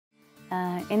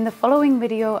In the following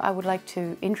video, I would like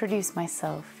to introduce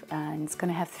myself, and it's going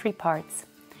to have 3 parts.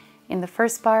 In the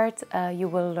first part, you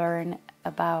will learn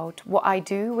about what I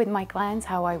do with my clients,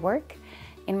 how I work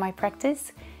in my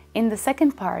practice. In the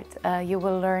second part, you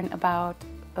will learn about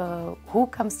who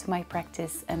comes to my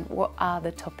practice and what are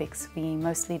the topics we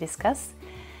mostly discuss.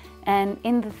 And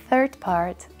in the third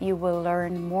part, you will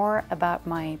learn more about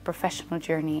my professional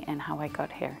journey and how I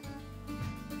got here.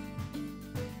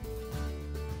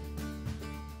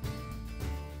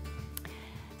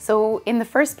 So in the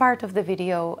first part of the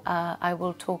video, I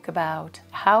will talk about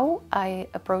how I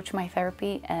approach my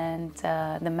therapy and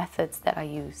the methods that I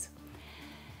use.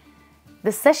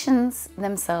 The sessions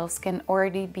themselves can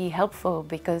already be helpful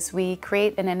because we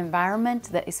create an environment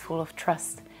that is full of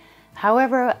trust.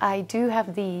 However, I do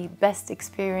have the best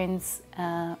experience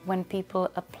when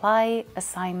people apply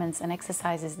assignments and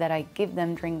exercises that I give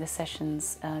them during the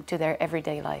sessions to their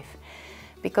everyday life.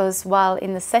 Because while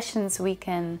in the sessions we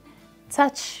can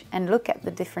touch and look at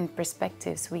the different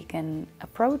perspectives we can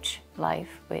approach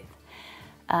life with,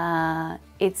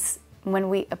 it's when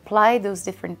we apply those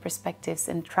different perspectives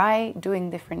and try doing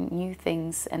different new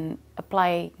things and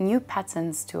apply new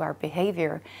patterns to our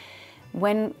behavior,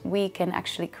 when we can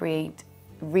actually create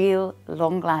real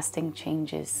long-lasting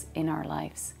changes in our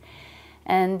lives.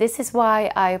 And this is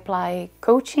why I apply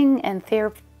coaching and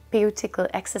therapeutical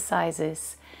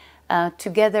exercises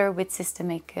together with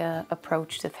systemic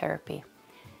approach to therapy.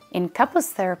 In couples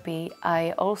therapy,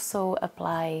 I also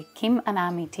apply Kim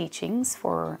Anami teachings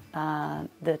for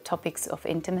the topics of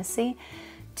intimacy,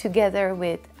 together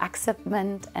with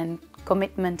acceptance and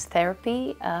commitment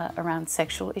therapy around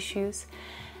sexual issues.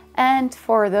 And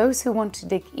for those who want to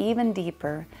dig even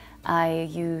deeper, I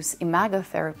use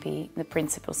imagotherapy, the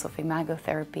principles of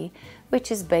imagotherapy,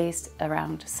 which is based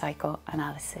around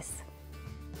psychoanalysis.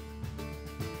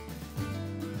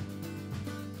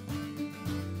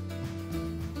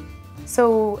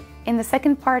 So in the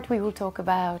second part, we will talk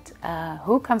about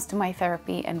who comes to my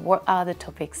therapy and what are the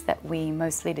topics that we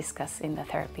mostly discuss in the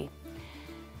therapy.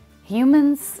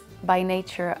 Humans by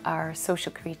nature are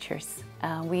social creatures.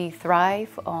 We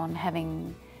thrive on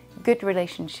having good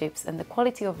relationships, and the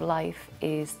quality of life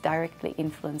is directly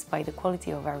influenced by the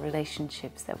quality of our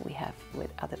relationships that we have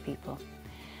with other people.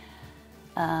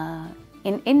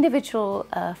 In individual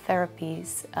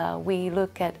therapies, we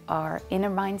look at our inner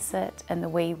mindset and the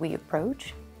way we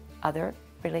approach other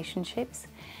relationships.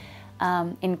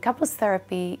 In couples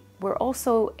therapy, we're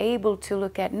also able to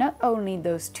look at not only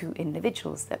those 2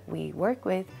 individuals that we work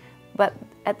with, but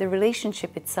at the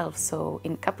relationship itself. So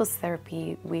in couples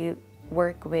therapy, we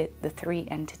work with the 3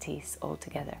 entities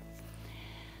altogether.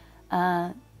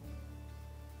 The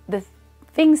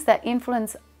things that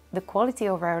influence the quality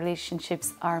of our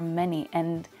relationships are many,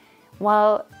 and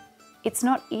while it's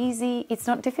not easy, it's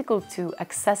not difficult to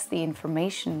access the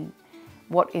information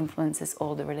what influences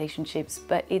all the relationships,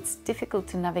 but it's difficult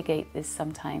to navigate this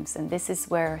sometimes, and this is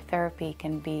where therapy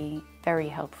can be very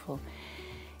helpful.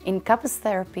 In couples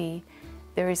therapy,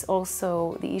 there is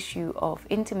also the issue of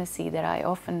intimacy that I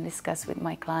often discuss with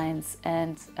my clients,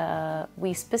 and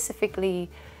we specifically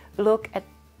look at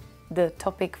the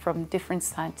topic from different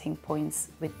starting points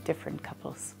with different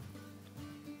couples.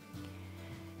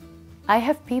 I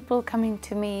have people coming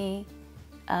to me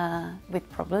with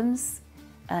problems,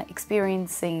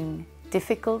 experiencing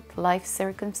difficult life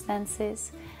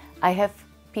circumstances. I have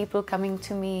people coming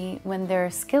to me when their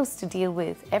skills to deal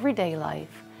with everyday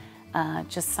life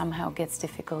just somehow gets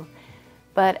difficult.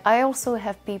 But I also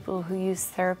have people who use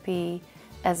therapy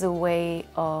as a way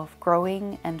of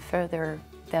growing and further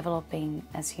developing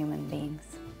as human beings.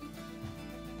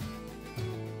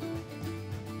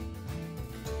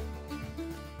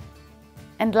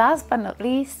 And last but not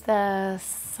least,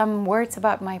 some words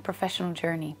about my professional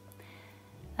journey.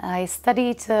 I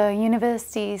studied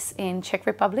universities in Czech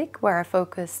Republic, where I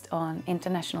focused on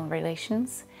international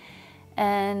relations,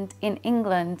 and in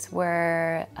England,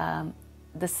 where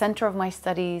the center of my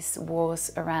studies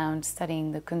was around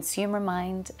studying the consumer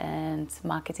mind and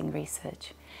marketing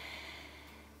research.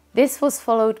 This was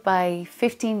followed by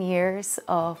 15 years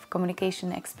of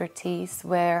communication expertise,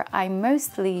 where I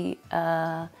mostly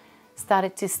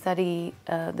started to study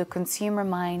the consumer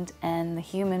mind and the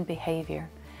human behavior.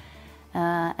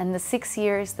 And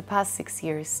the past 6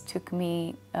 years took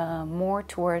me more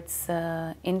towards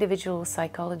individual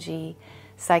psychology,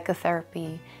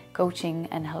 psychotherapy, coaching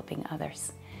and helping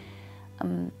others.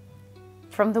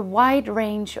 From the wide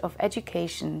range of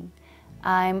education,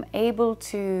 I'm able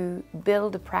to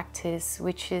build a practice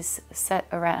which is set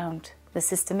around the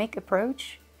systemic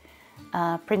approach,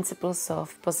 principles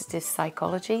of positive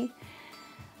psychology,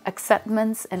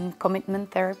 acceptance and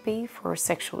commitment therapy for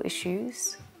sexual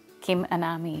issues, Kim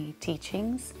Anami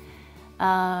teachings.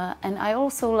 And I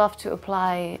also love to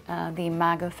apply the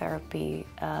imago therapy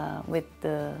with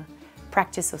the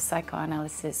practice of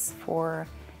psychoanalysis for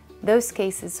those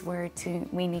cases where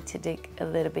we need to dig a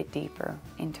little bit deeper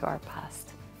into our past.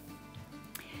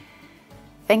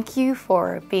 Thank you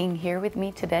for being here with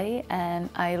me today, and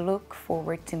I look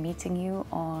forward to meeting you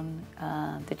on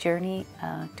the journey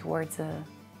towards a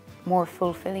more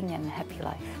fulfilling and happy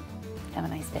life. Have a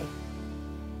nice day.